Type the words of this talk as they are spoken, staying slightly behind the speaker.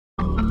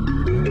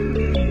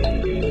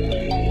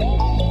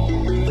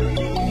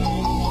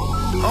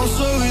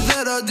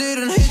I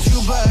didn't hit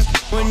you back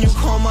when you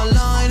called my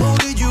line. Or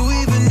did you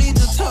even need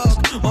to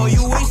talk? Or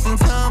you wasting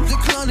time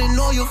declining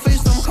all your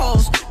FaceTime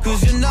calls?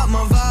 Cause you're not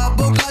my vibe,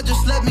 but God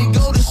just let me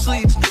go to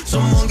sleep.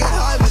 Someone get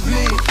high with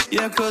me.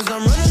 Yeah, cause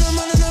I'm running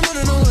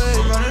away.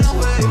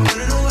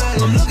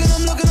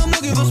 I'm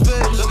looking for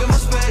space. Look at my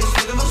space.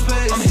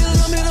 I'm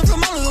healing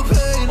from all of the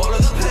pain.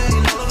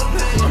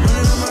 I'm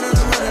running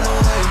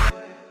away.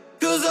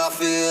 Cause I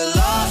feel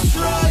lost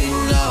right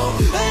now,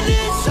 and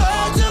it's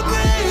hard to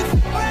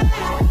breathe.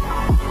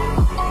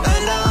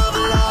 And I've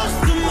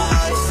lost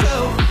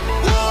myself.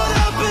 What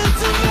happened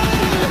to me?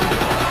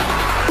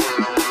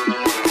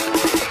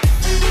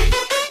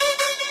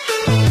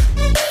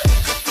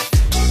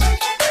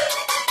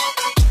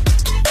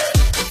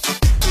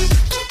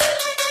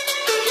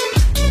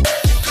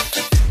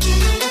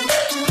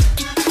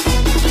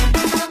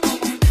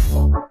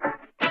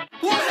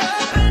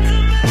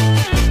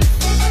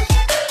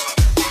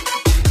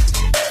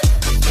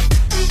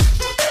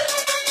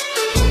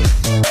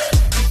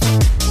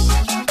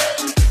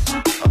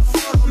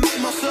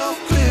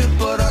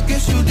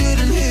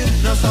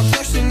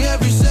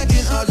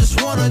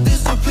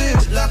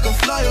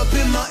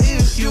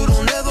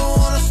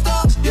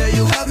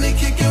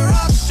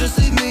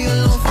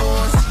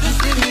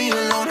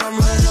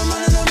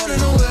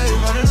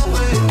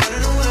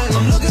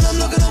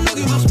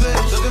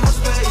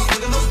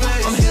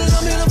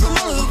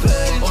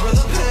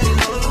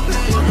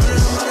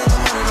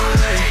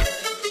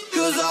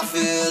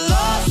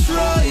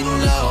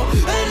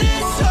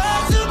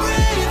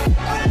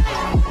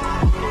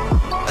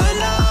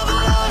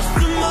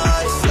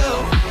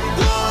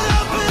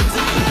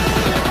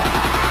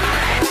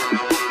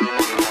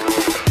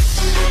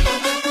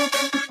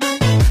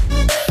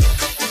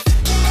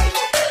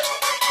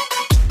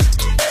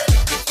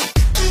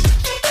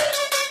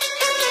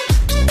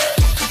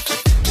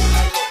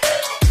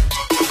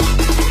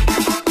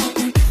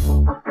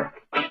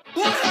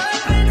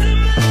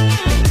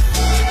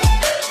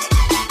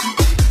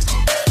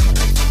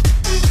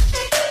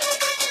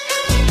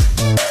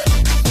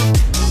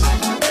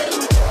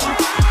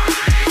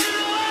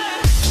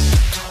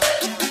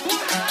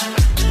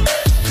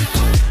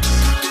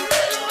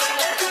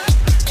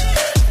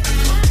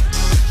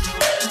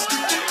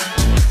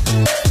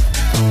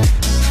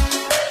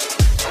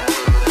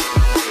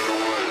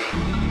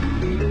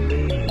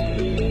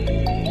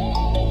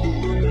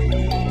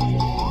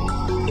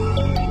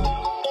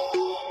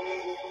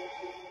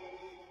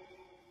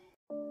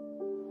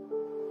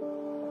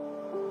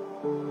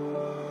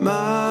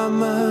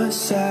 Mama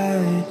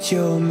said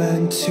you're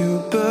meant to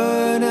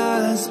burn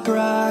as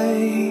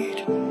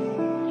bright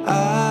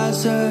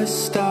as a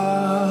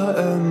star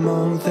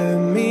among the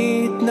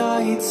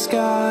midnight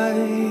sky.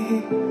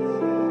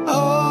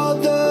 All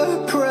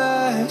the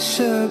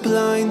pressure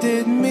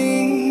blinded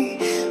me,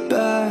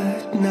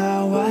 but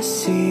now I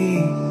see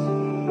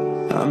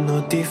I'm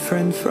no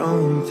different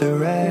from the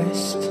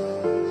rest.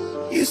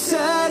 You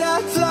said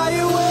I'd fly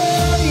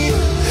away,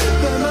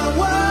 but my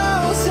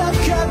walls have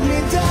kept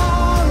me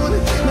down.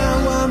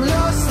 Now I'm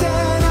lost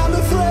and I'm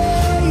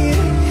afraid,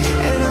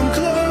 and I'm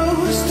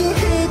close to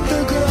hit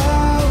the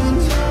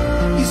ground.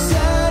 You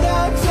said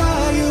I'd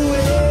fly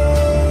away.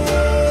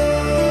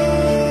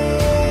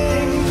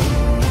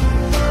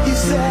 You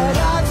said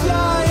I'd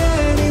fly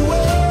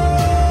anyway,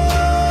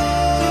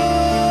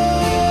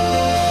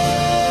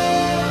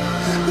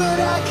 but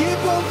I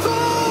keep on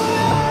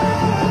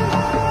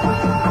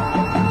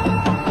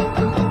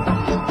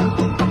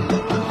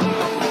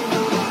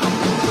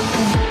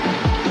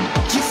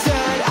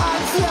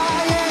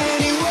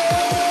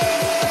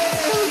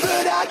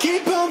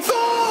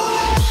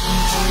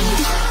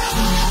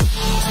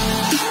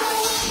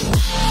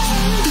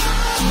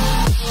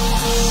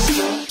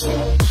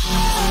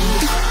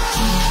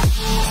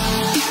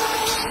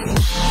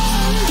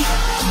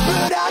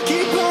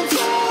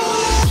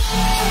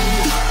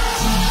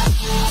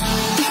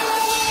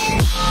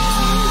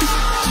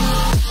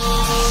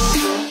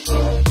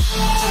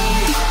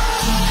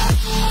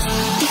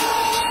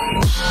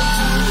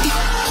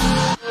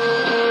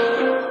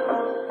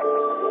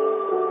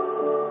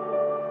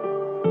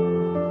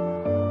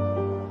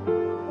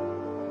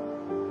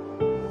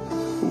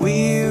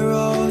We're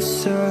all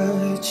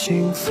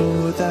searching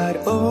for that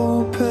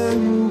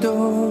open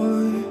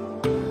door.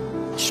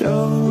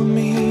 Show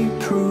me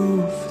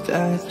proof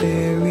that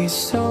there is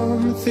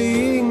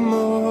something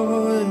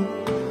more.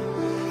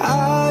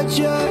 I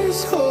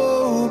just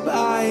hope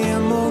I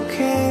am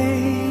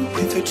okay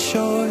with the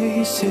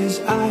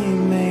choices I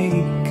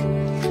make.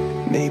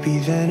 Maybe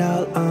then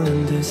I'll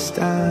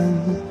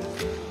understand.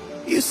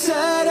 You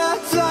said I'd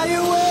fly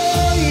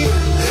away,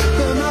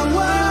 but my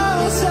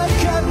walls have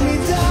kept me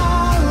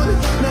down.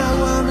 Now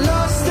I'm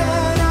lost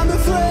and I'm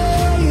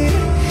afraid,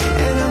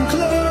 and I'm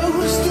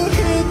close to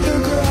hit the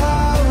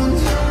ground.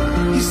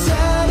 You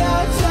said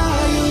I'd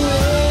fly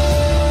away.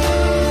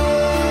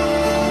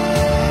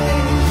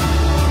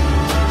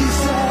 You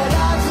said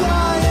I'd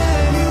fly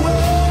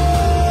anyway,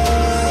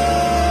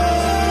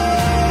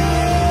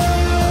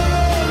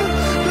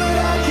 but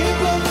I keep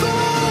on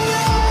falling.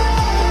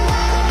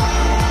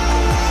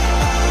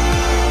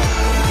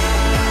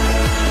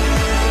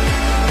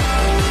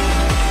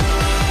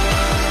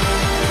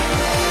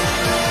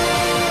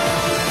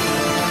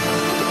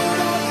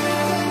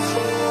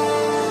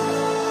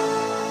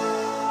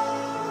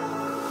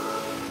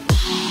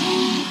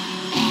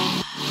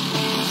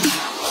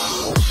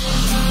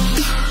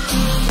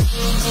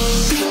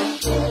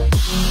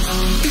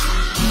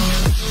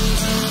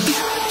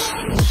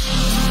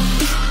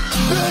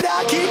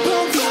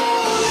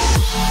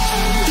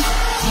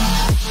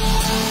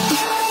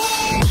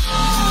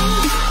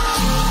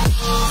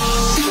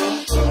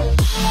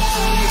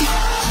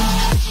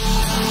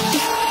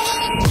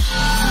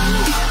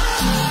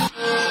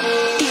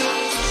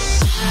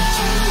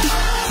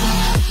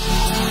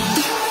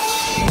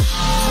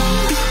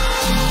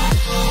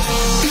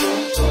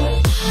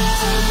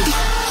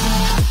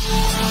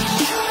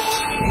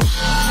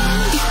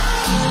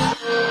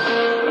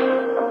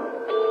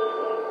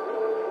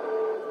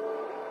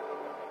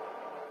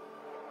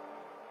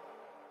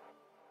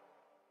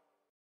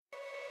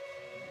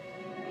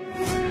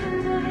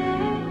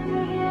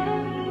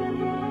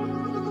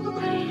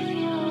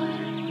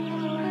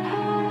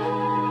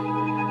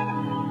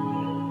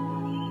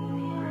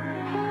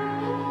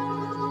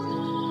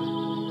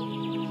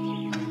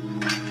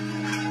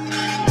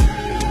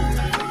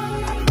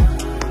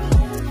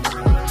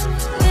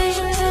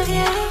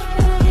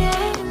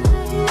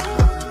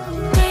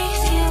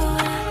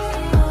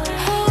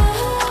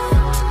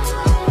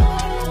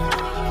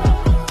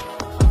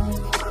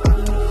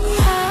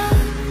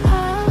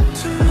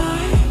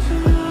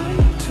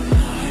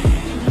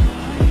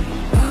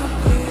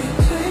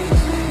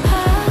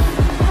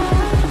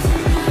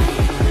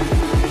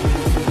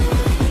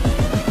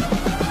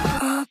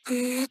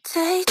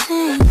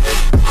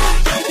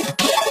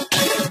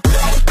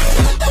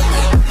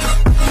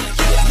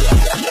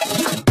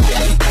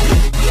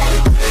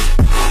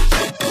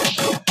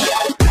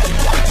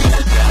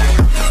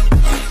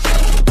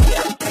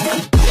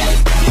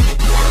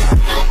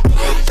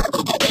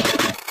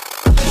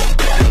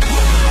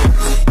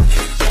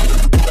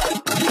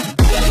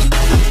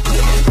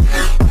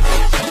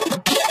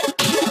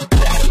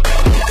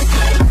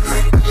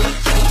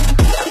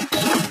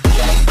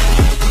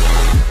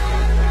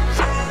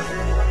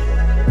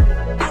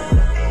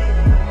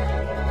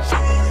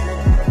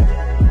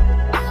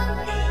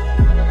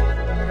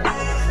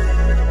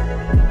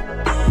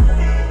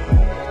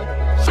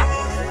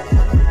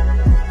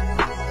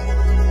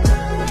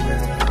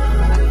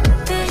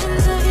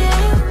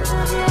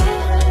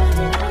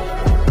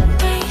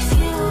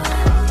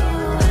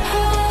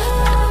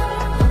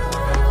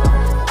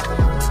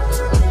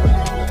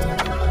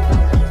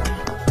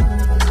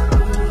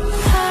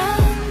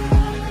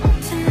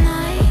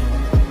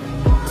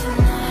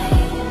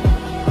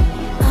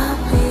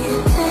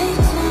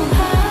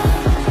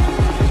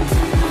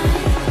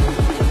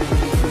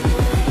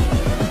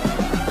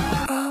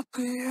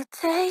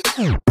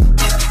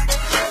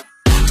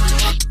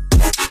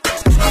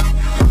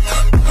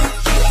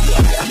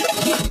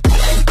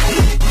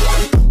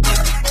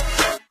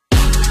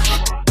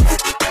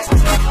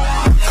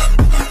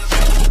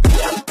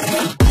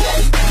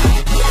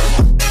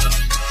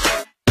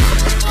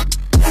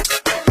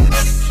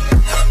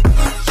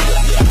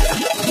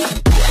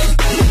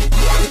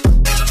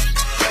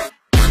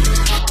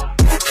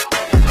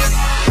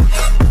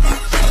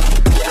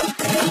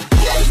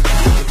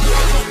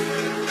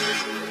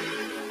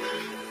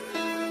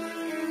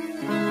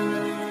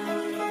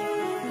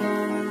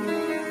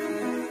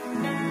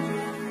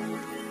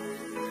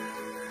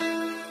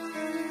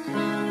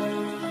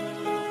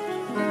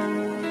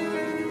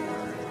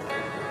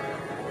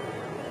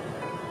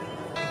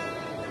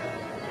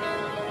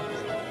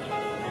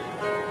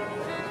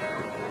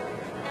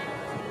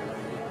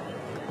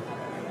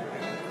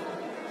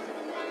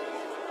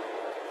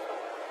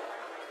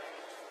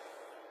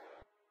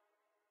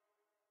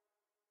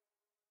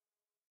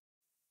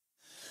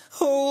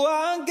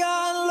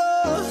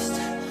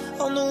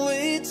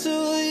 to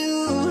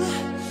you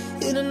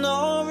in an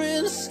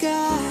orange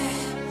sky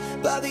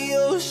by the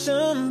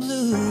ocean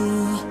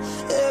blue.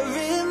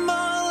 Every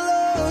mile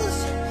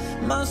lost,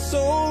 my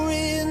soul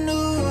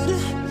renewed,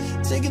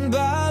 taken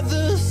by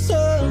the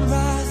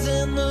sunrise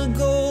and the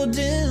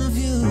golden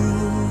view.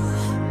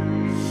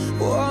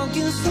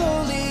 Walking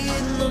slowly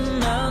in the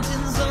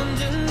mountains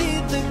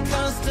underneath the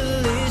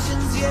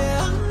constellations.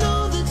 Yeah, I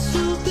know that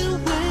you've been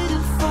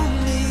waiting for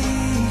me.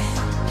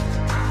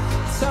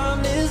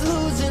 Time is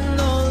losing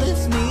all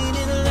its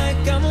meaning,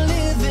 like I'm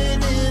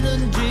living in a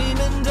dream,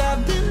 and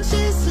I've been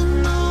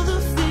chasing all the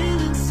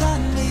feelings I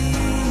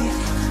need.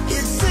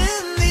 It's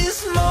in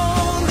these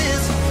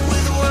moments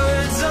with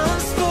words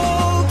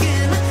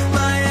unspoken,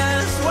 my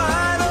eyes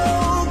wide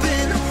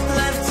open,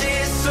 life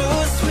tastes so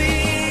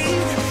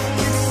sweet.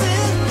 It's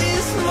in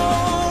these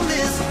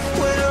moments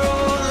where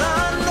all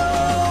I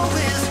know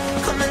is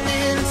coming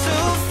into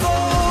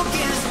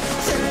focus,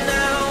 and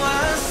now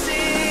I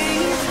see.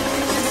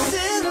 It's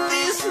in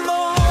these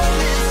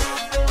moments.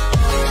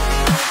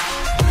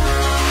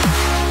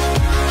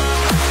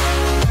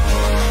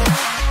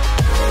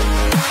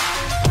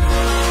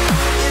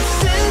 It's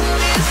in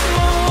these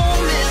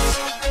moments.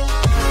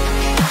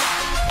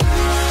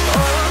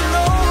 Oh, I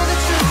know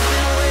that you've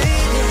been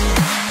waiting.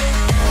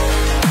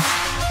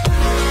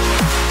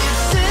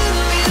 It's in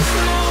these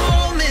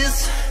moments.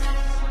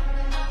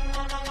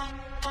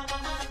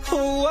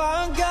 Oh,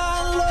 I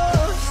got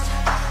lost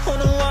on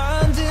a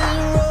winding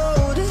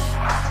road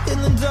in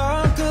the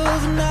dark of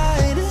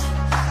night,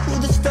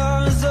 with the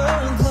stars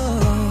aglow.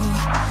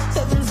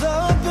 Heaven's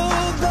up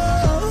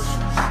above,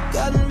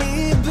 got me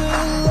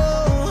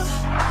below,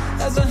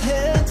 as I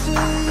head to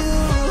you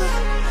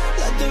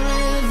like the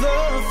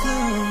river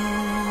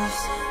flows.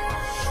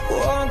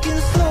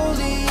 Walking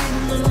slowly in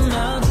the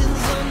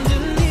mountains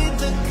underneath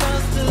the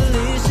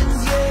constellations.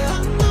 Yeah, I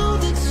know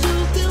that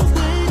you've been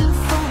waiting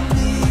for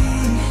me.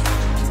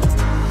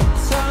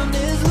 Time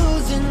is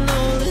losing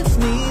all its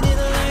meaning,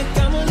 like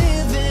I'm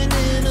living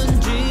in a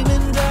dream,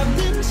 and I've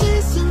been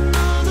chasing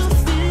all the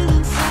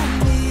feelings I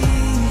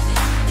need.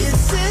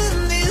 It's in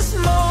these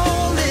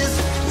moments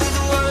with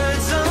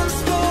words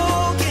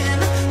unspoken,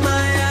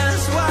 my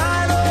eyes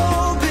wide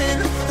open,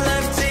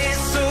 life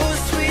tastes so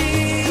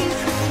sweet.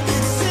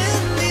 It's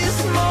in these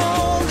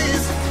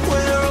moments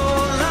where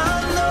all I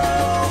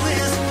know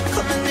is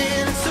coming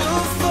into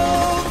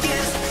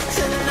focus,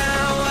 and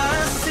now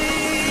I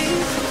see.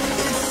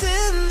 It's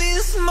in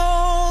these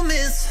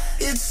moments.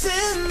 It's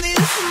in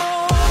these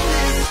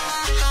moments.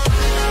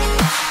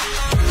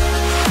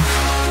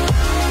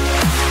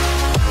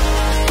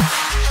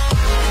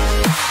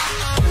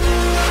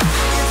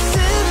 It's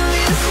in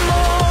these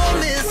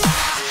moments.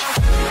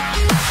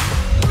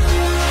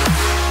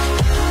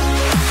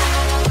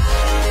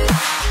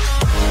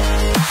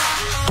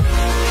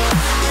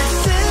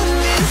 It's in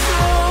these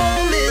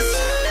moments.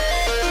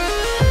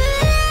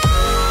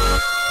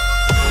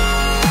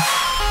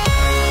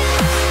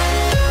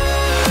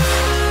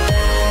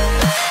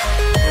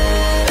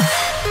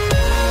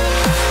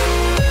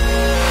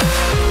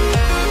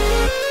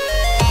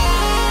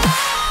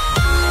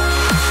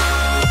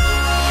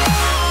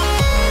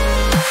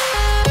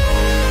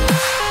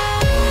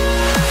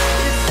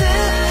 It's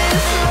in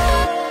these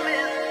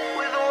moments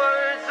with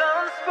words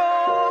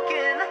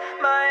unspoken,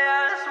 my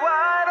eyes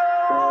wide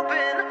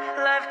open,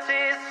 life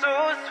tastes so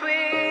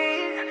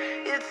sweet.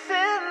 It's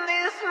in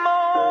these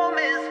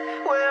moments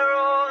where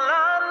all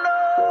I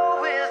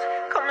know is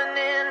coming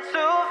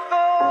into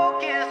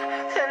focus,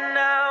 and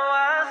now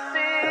I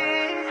see.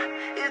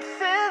 It's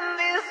in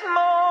these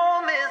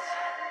moments.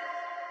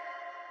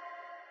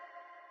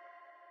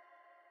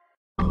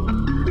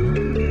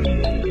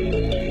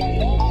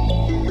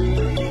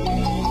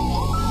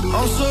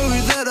 I'm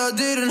sorry that I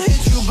didn't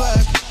hit you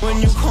back when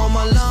you called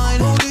my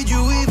line. Or did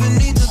you even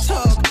need to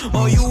talk?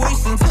 Or you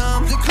wasting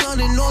time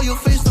declining all your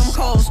FaceTime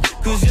calls?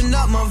 Cause you're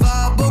not my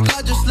vibe, but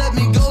God just let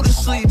me go to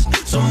sleep.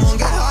 Someone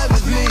get high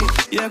with me.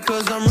 Yeah,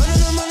 cause I'm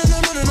running away.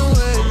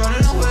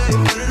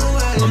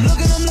 I'm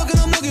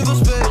looking for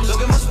space.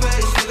 Look at my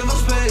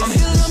space. I'm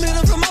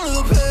healing from all of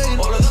the pain.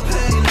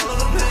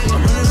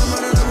 I'm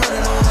running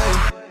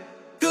away.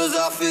 Cause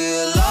I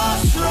feel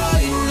lost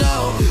right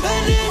now,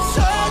 and it's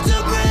hard to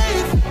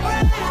breathe.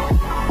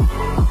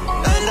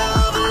 And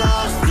I've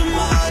lost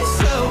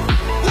myself.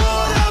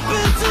 What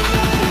happened to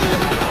me?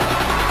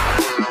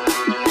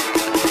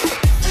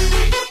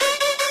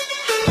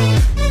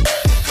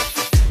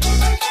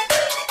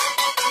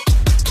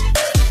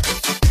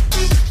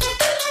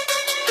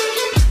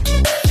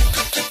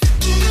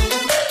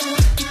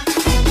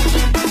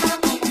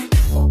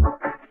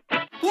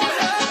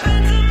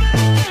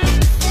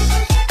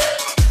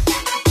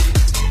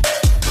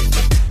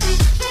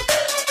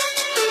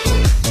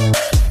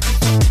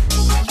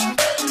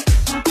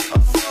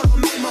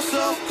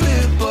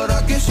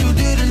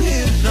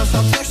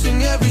 Stop texting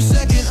every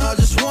second, I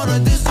just wanna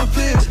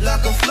disappear,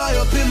 like a fly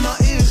up in my